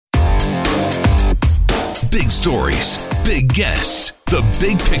stories, big guests, the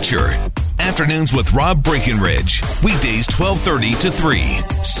big picture. Afternoons with Rob Breckenridge. Weekdays 12:30 to 3,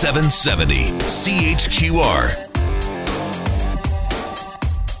 770 CHQR.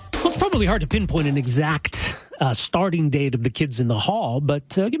 Well, it's probably hard to pinpoint an exact starting date of The Kids in the Hall, but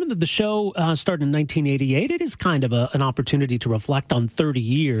given that the show started in 1988, it is kind of an opportunity to reflect on 30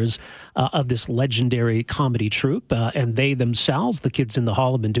 years of this legendary comedy troupe. And they themselves, The Kids in the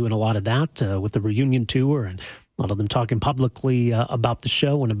Hall, have been doing a lot of that with the reunion tour, and a lot of them talking publicly about the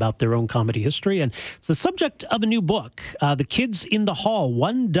show and about their own comedy history. And it's the subject of a new book, The Kids in the Hall,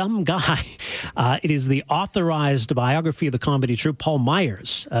 One Dumb Guy. It is the authorized biography of the comedy troupe. Paul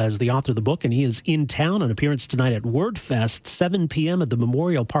Myers is the author of the book, and he is in town. An appearance tonight at WordFest, 7 p.m. at the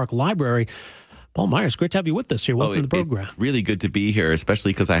Memorial Park Library. Paul Myers, great to have you with us here. Welcome to the program. It's really good to be here,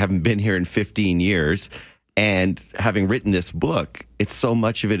 especially because I haven't been here in 15 years. And having written this book, it's so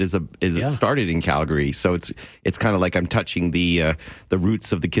much of it it started in Calgary. So it's kind of like I'm touching the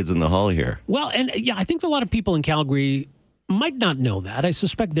roots of the Kids in the Hall here. Well, and yeah, I think a lot of people in Calgary might not know that. I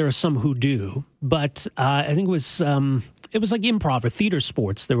suspect there are some who do, but I think it was like improv or theater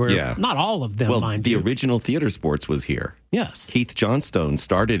sports. There were not all of them, mind you. The original theater sports was here. Yes. Keith Johnstone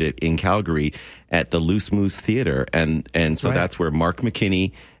started it in Calgary at the Loose Moose Theater, and so that's where Mark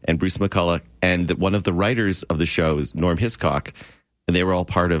McKinney and Bruce McCulloch and one of the writers of the show is Norm Hiscock, and they were all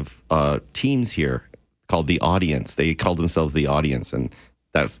part of teams here called The Audience. They called themselves The Audience, and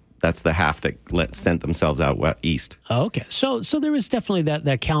that's the half that sent themselves out east. Oh, okay. So there is definitely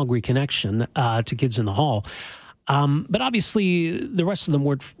that Calgary connection to Kids in the Hall. But obviously, the rest of them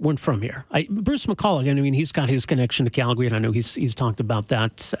weren't from here. Bruce McCulloch, I mean, he's got his connection to Calgary, and I know he's talked about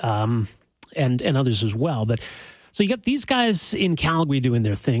that, and others as well. But so you got these guys in Calgary doing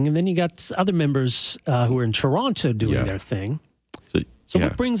their thing, and then you got other members who are in Toronto doing their thing. So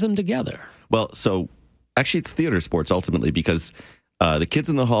what brings them together? Well, so actually, it's theater sports ultimately, because the Kids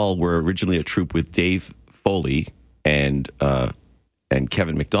in the Hall were originally a troupe with Dave Foley and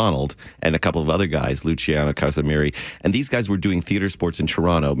Kevin McDonald and a couple of other guys, Luciano Casamiri. And these guys were doing theater sports in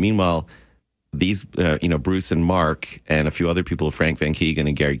Toronto. Meanwhile, these, Bruce and Mark and a few other people, Frank Van Keegen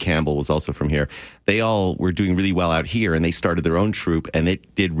and Gary Campbell was also from here. They all were doing really well out here, and they started their own troupe, and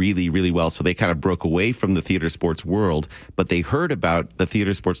it did really, really well. So they kind of broke away from the theater sports world, but they heard about the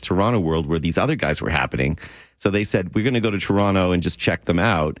theater sports Toronto world where these other guys were happening. So they said, we're going to go to Toronto and just check them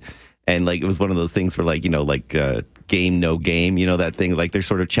out. And it was one of those things where game, no game, that thing, they're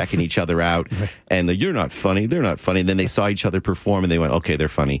sort of checking each other out. Right. And you're not funny, they're not funny. And then they saw each other perform and they went, okay, they're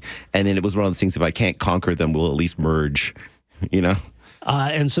funny. And then it was one of those things, if I can't conquer them, we'll at least merge,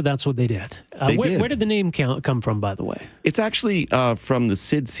 And so that's what they did. Where did the name come from, by the way? It's actually from the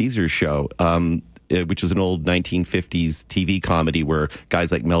Sid Caesar show, which was an old 1950s TV comedy where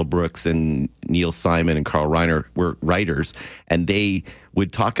guys like Mel Brooks and Neil Simon and Carl Reiner were writers, and they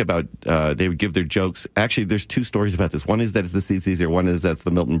would talk about, they would give their jokes. Actually, there's two stories about this. One is that it's the Sid Caesar, one is that's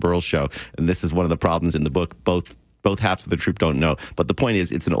the Milton Berle show, and this is one of the problems in the book. Both halves of the troupe don't know. But the point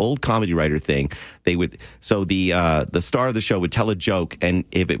is, it's an old comedy writer thing. The star of the show would tell a joke, and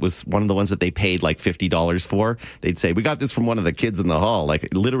if it was one of the ones that they paid $50 for, they'd say, we got this from one of the Kids in the Hall.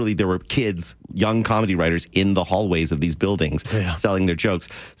 Literally, there were kids, young comedy writers in the hallways of these buildings selling their jokes.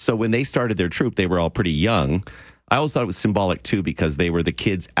 So when they started their troupe, they were all pretty young. I always thought it was symbolic, too, because they were the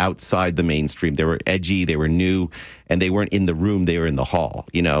kids outside the mainstream. They were edgy, they were new, and they weren't in the room, they were in the hall,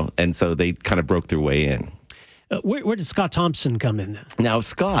 And so they kind of broke their way in. Where did Scott Thompson come in then? Now,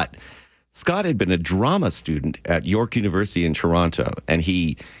 Scott had been a drama student at York University in Toronto, and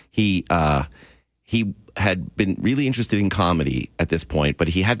he had been really interested in comedy at this point, but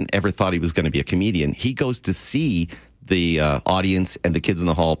he hadn't ever thought he was going to be a comedian. He goes to see the Audience and the Kids in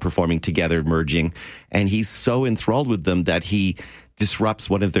the Hall performing together, merging, and he's so enthralled with them that he disrupts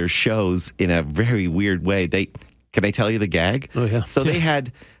one of their shows in a very weird way. Can I tell you the gag? Oh, yeah. So they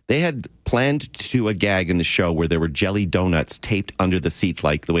had planned to do a gag in the show where there were jelly donuts taped under the seats,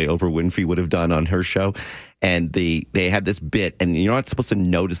 like the way Oprah Winfrey would have done on her show. And they had this bit, and you're not supposed to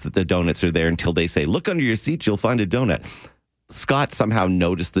notice that the donuts are there until they say, look under your seats, you'll find a donut. Scott somehow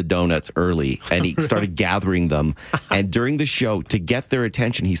noticed the donuts early, and he started gathering them. And during the show, to get their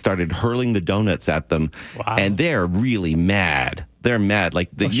attention, he started hurling the donuts at them. Wow. And they're really mad. They're mad.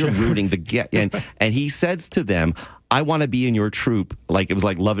 You're rooting and he says to them, I want to be in your troupe. Like, it was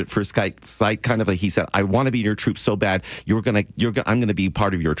like love at first sight kind of. Like, he said, I want to be in your troupe so bad. I'm going to be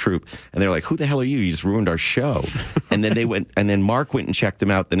part of your troupe. And they're like, who the hell are you? You just ruined our show. And then Mark went and checked him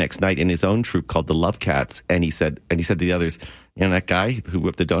out the next night in his own troupe called the Love Cats. And he said to the others, that guy who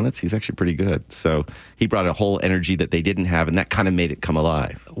whipped the donuts, he's actually pretty good. So he brought a whole energy that they didn't have, and that kind of made it come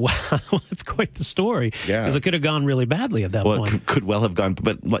alive. Wow, that's quite the story. Yeah. Because it could have gone really badly at that point. It could well have gone.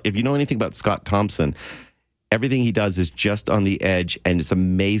 But if you know anything about Scott Thompson, everything he does is just on the edge, and it's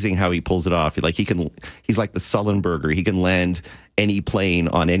amazing how he pulls it off. Like, he's like the Sullenberger. He can land any plane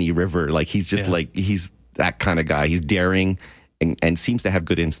on any river. Like, he's just he's that kind of guy. He's daring and seems to have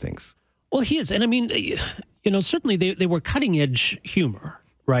good instincts. Well, he is. And I mean, certainly they were cutting edge humor,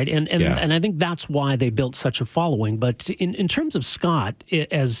 right? And I think that's why they built such a following. But in terms of Scott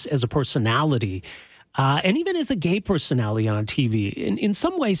as a personality, and even as a gay personality on TV, in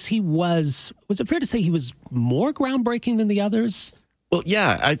some ways he was it fair to say he was more groundbreaking than the others? Well,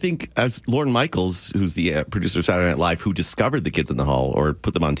 yeah, I think as Lorne Michaels, who's the producer of Saturday Night Live, who discovered the Kids in the Hall or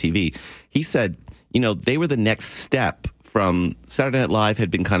put them on TV, he said, they were the next step from Saturday Night Live had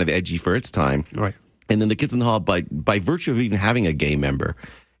been kind of edgy for its time. Right. And then the Kids in the Hall, by virtue of even having a gay member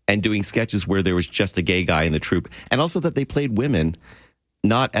and doing sketches where there was just a gay guy in the troupe, and also that they played women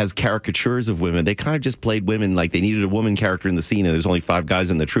not as caricatures of women. They kind of just played women like they needed a woman character in the scene, and there's only 5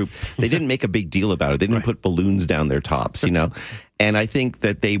 guys in the troupe. They didn't make a big deal about it. They didn't put balloons down their tops, And I think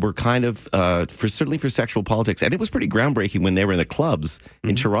that they were kind of, certainly for sexual politics, and it was pretty groundbreaking when they were in the clubs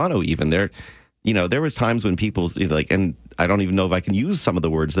in Toronto even. There was times when people, and I don't even know if I can use some of the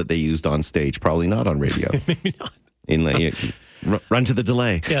words that they used on stage, probably not on radio. Maybe not. Run to the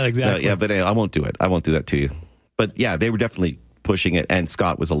delay. Yeah, exactly. But I won't do it. I won't do that to you. But yeah, they were definitely pushing it, and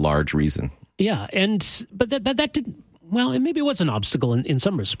Scott was a large reason. Yeah, but that didn't. Well, maybe it was an obstacle in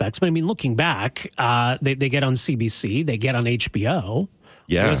some respects. But I mean, looking back, they get on CBC, they get on HBO.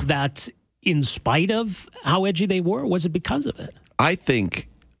 Yeah, was that in spite of how edgy they were? Or was it because of it? I think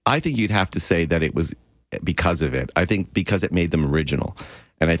you'd have to say that it was because of it. I think because it made them original,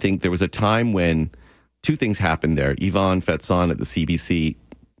 and I think there was a time when 2 things happened there. Yvonne Fetzon at the CBC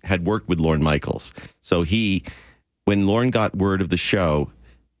had worked with Lorne Michaels, so when Lorne got word of the show,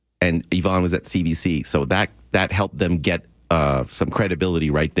 and Yvonne was at CBC, so that helped them get some credibility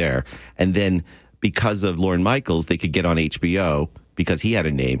right there. And then because of Lorne Michaels, they could get on HBO because he had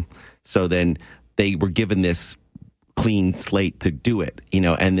a name. So then they were given this clean slate to do it,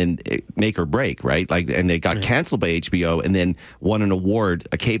 and then make or break, right? And they got canceled by HBO, and then won an award,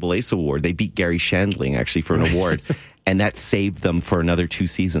 a Cable Ace Award. They beat Gary Shandling actually for an award, and that saved them for another 2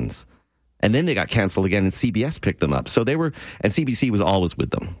 seasons. And then they got canceled again, and CBS picked them up. So and CBC was always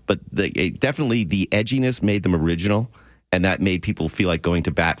with them. But definitely the edginess made them original, and that made people feel like going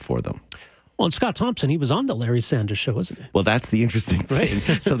to bat for them. Well, and Scott Thompson, he was on the Larry Sanders Show, wasn't he? Well, that's the interesting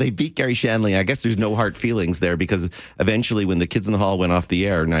thing. So they beat Gary Shandling. I guess there's no hard feelings there, because eventually when the Kids in the Hall went off the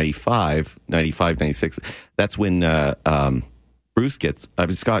air, 95, 96, that's when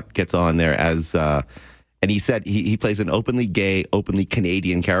Scott gets on there as... and he said he plays an openly gay, openly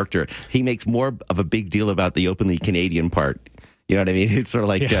Canadian character. He makes more of a big deal about the openly Canadian part. You know what I mean? It's sort of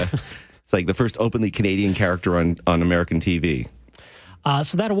like it's like the first openly Canadian character on American TV.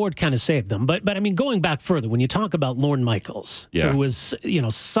 So that award kind of saved them. But I mean, going back further, when you talk about Lorne Michaels, who was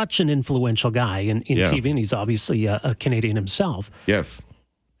such an influential guy in TV, and he's obviously a Canadian himself. Yes.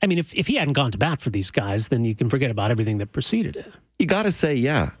 I mean, if he hadn't gone to bat for these guys, then you can forget about everything that preceded it. You got to say,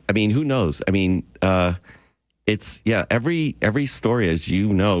 yeah. I mean, who knows? I mean, it's, every story, as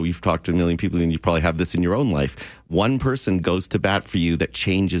you know, you've talked to a million people, and you probably have this in your own life. One person goes to bat for you that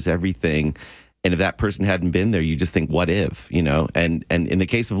changes everything. And if that person hadn't been there, you just think, what if, And in the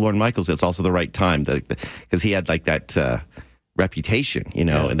case of Lorne Michaels, it's also the right time, because he had like that reputation,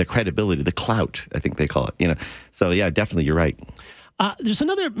 and the credibility, the clout, I think they call it, So, yeah, definitely, you're right. There's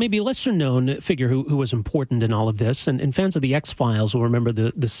another maybe lesser-known figure who was important in all of this, and fans of the X-Files will remember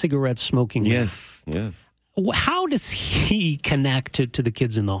the cigarette-smoking man. Yes, yeah. How does he connect to the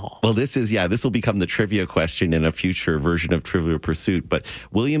Kids in the Hall? Well, this will become the trivia question in a future version of Trivial Pursuit, but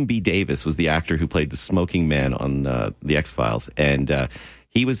William B. Davis was the actor who played the smoking man on the X-Files, and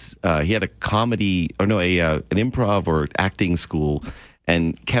he had a comedy, an improv or acting school,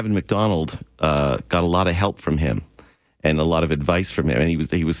 and Kevin MacDonald got a lot of help from him and a lot of advice from him, and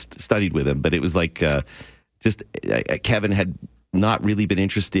he was studied with him. But it was like Kevin had not really been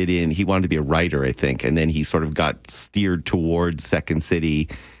interested in. He wanted to be a writer, I think, and then he sort of got steered towards Second City,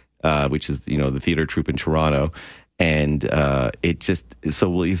 which is the theater troupe in Toronto, And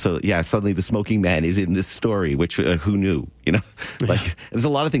suddenly the smoking man is in this story, which who knew? Like there's a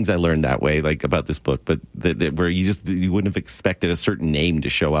lot of things I learned that way, like about this book, but where you wouldn't have expected a certain name to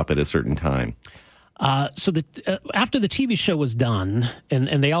show up at a certain time. So after the TV show was done,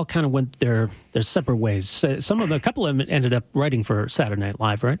 and they all kind of went their separate ways. A couple of them ended up writing for Saturday Night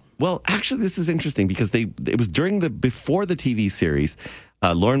Live, right? Well, actually, this is interesting because it was before the TV series.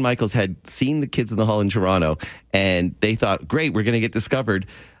 Lorne Michaels had seen the Kids in the Hall in Toronto, and they thought, great, we're going to get discovered.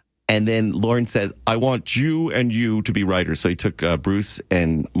 And then Lorne says, I want you and you to be writers. So he took Bruce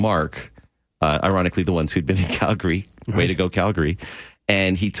and Mark, ironically the ones who'd been in Calgary, way to go Calgary,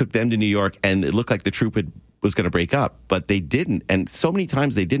 and he took them to New York, and it looked like the troupe was going to break up, but they didn't. And so many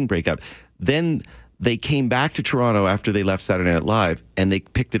times they didn't break up. Then they came back to Toronto after they left Saturday Night Live, and they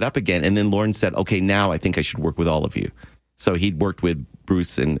picked it up again. And then Lorne said, okay, now I think I should work with all of you. So he'd worked with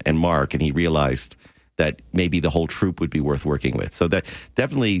Bruce and Mark, and he realized that maybe the whole troupe would be worth working with. So that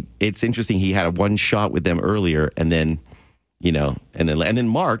definitely, it's interesting. He had one shot with them earlier, and then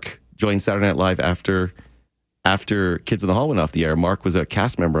Mark joined Saturday Night Live after Kids in the Hall went off the air. Mark was a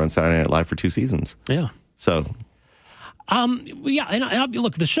cast member on Saturday Night Live for 2 seasons. Yeah. So. Look,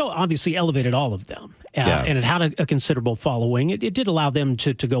 the show obviously elevated all of them, and it had a considerable following. It did allow them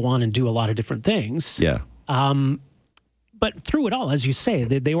to go on and do a lot of different things. Yeah. But through it all, as you say,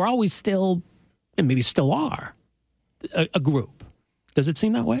 they were always still, and maybe still are, a group. Does it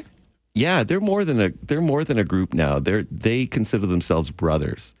seem that way? Yeah, they're more than a group now. They consider themselves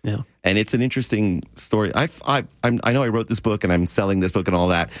brothers. Yeah, and it's an interesting story. I know I wrote this book and I'm selling this book and all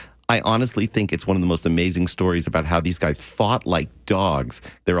that. I honestly think it's one of the most amazing stories about how these guys fought like dogs.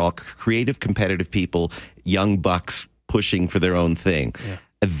 They're all creative, competitive people, young bucks pushing for their own thing. Yeah.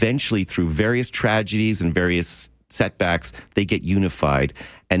 Eventually, through various tragedies and various setbacks, they get unified.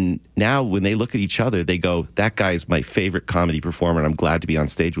 And now when they look at each other, they go, that guy is my favorite comedy performer, and I'm glad to be on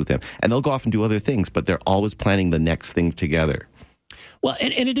stage with him. And they'll go off and do other things, but they're always planning the next thing together. Well,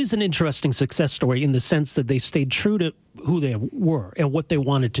 and it is an interesting success story in the sense that they stayed true to who they were and what they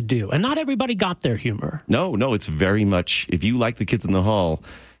wanted to do. And not everybody got their humor. No, it's very much, if you like the Kids in the Hall,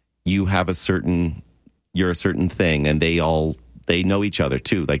 you're a certain thing, and they know each other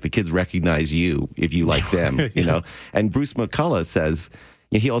too. Like the kids recognize you if you like them, you know. And Bruce McCullough says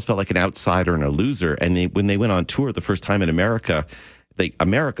he always felt like an outsider and a loser. And when they went on tour the first time in America,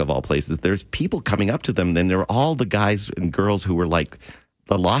 America of all places, there's people coming up to them, and there were all the guys and girls who were like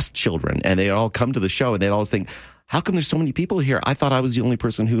the lost children, and they all come to the show, and they'd always think, how come there's so many people here? I thought I was the only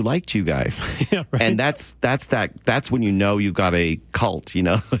person who liked you guys. Yeah, right. And that's when you know you got a cult, you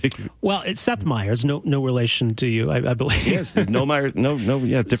know. Well, it's Seth Meyers, no relation to you, I believe. Yes,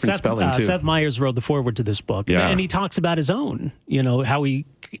 different spelling too. Seth Meyers wrote the foreword to this book, and he talks about his own, how he,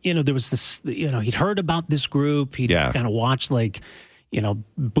 there was this, he'd heard about this group, he'd kind of watched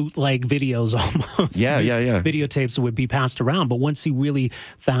bootleg videos almost. Yeah. Videotapes would be passed around. But once he really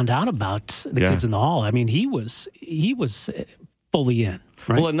found out about the Kids in the Hall, I mean, he was fully in.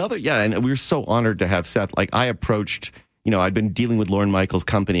 Right? Well, and we were so honored to have Seth. Like I approached, I'd been dealing with Lorne Michaels'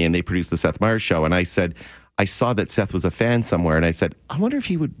 company, and they produced the Seth Meyers show. And I said, I saw that Seth was a fan somewhere, and I said, I wonder if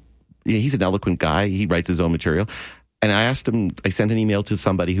he would. He's an eloquent guy. He writes his own material. And I asked him, I sent an email to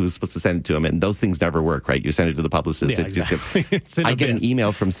somebody who was supposed to send it to him, and those things never work, right? You send it to the publicist. Yeah, exactly. I get an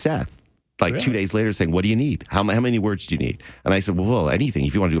email from Seth, like 2 days later saying, what do you need? How many words do you need? And I said, well, anything.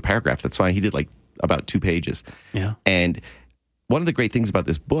 If you want to do a paragraph, that's fine. He did about 2 pages. Yeah. And one of the great things about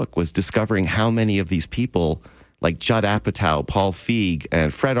this book was discovering how many of these people, like Judd Apatow, Paul Feig,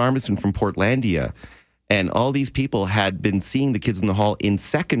 and Fred Armisen from Portlandia, and all these people had been seeing the Kids in the Hall in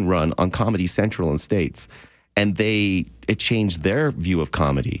second run on Comedy Central and States. And it changed their view of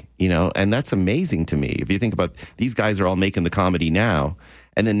comedy, and that's amazing to me. If you think about these guys are all making the comedy now,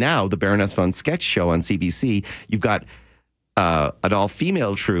 and then now the Baroness von Sketch show on CBC, you've got an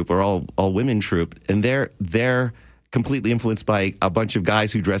all-female troupe or all women troupe, and they're completely influenced by a bunch of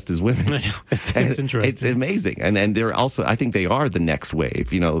guys who dressed as women. I know. It's interesting. It's amazing, and they're also, I think they are the next wave,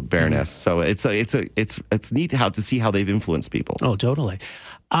 Baroness. Mm-hmm. So it's neat to see how they've influenced people. Oh, totally.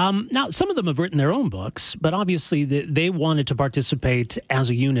 Now, some of them have written their own books, but obviously they wanted to participate as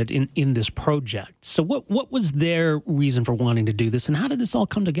a unit in this project. So what was their reason for wanting to do this, and how did this all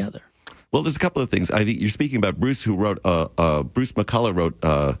come together? Well, there's a couple of things. I think you're speaking about Bruce, who wrote, Bruce McCullough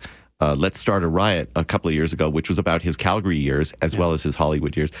wrote Let's Start a Riot a couple of years ago, which was about his Calgary years as well as his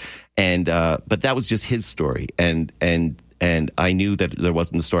Hollywood years. And but that was just his story. And I knew that there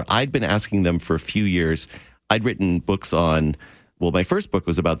wasn't a story. I'd been asking them for a few years. I'd written books on Well, my first book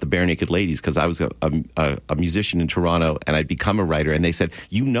was about the Bare Naked Ladies because I was a musician in Toronto and I'd become a writer. And they said,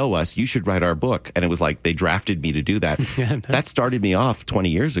 you know us, you should write our book. And it was like they drafted me to do that. That started me off 20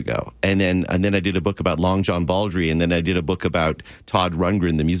 years ago. And then I did a book about Long John Baldry. And then I did a book about Todd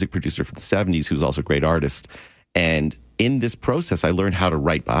Rundgren, the music producer from the 70s, who's also a great artist. And in this process, I learned how to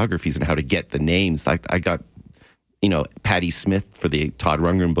write biographies and how to get the names. I got Patti Smith for the Todd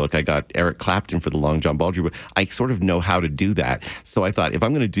Rundgren book. I got Eric Clapton for the Long John Baldry book. I sort of know how to do that. So I thought, if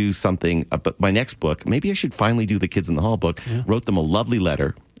I'm going to do something about my next book, maybe I should finally do the Kids in the Hall book. Yeah. Wrote them a lovely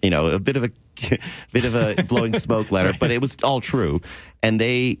letter, a bit of a blowing smoke letter, but it was all true. And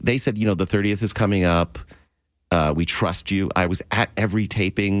they said, the 30th is coming up. We trust you. I was at every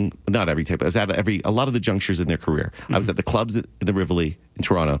taping, not every tape. I was at a lot of the junctures in their career. Mm-hmm. I was at the clubs in the Rivoli in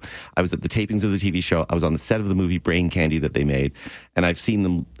Toronto. I was at the tapings of the TV show. I was on the set of the movie Brain Candy that they made. And I've seen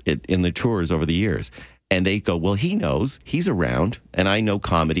them in the tours over the years. And they go, well, he knows. He's around. And I know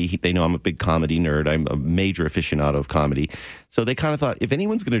comedy. They know I'm a big comedy nerd. I'm a major aficionado of comedy. So they kind of thought, if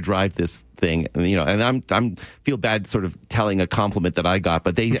anyone's going to drive this thing, and I'm feel bad sort of telling a compliment that I got,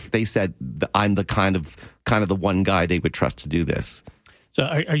 but they said that I'm the kind of the one guy they would trust to do this. So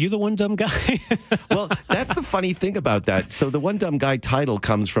are you the one dumb guy? Well, that's the funny thing about that. So the one dumb guy title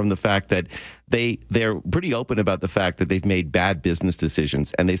comes from the fact that they're pretty open about the fact that they've made bad business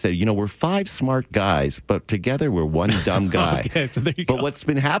decisions. And they say, we're 5 smart guys, but together we're one dumb guy. Okay, so there you go. But what's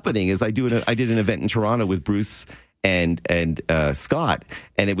been happening is I did an event in Toronto with Bruce and Scott,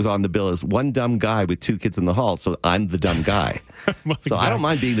 and it was on the bill as one dumb guy with 2 kids in the hall. So I'm the dumb guy. Well, so exactly. I don't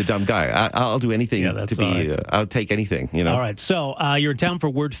mind being the dumb guy. I'll do anything to be. Right. I'll take anything. All right. So you're in town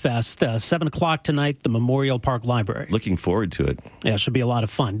for WordFest, 7:00 tonight, the Memorial Park Library. Looking forward to it. Yeah, it should be a lot of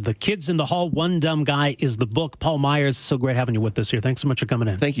fun. The Kids in the Hall, One Dumb Guy is the book. Paul Myers, so great having you with us here. Thanks so much for coming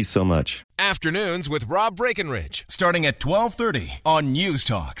in. Thank you so much. Afternoons with Rob Breckenridge, starting at 12:30 on News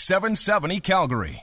Talk 770 Calgary.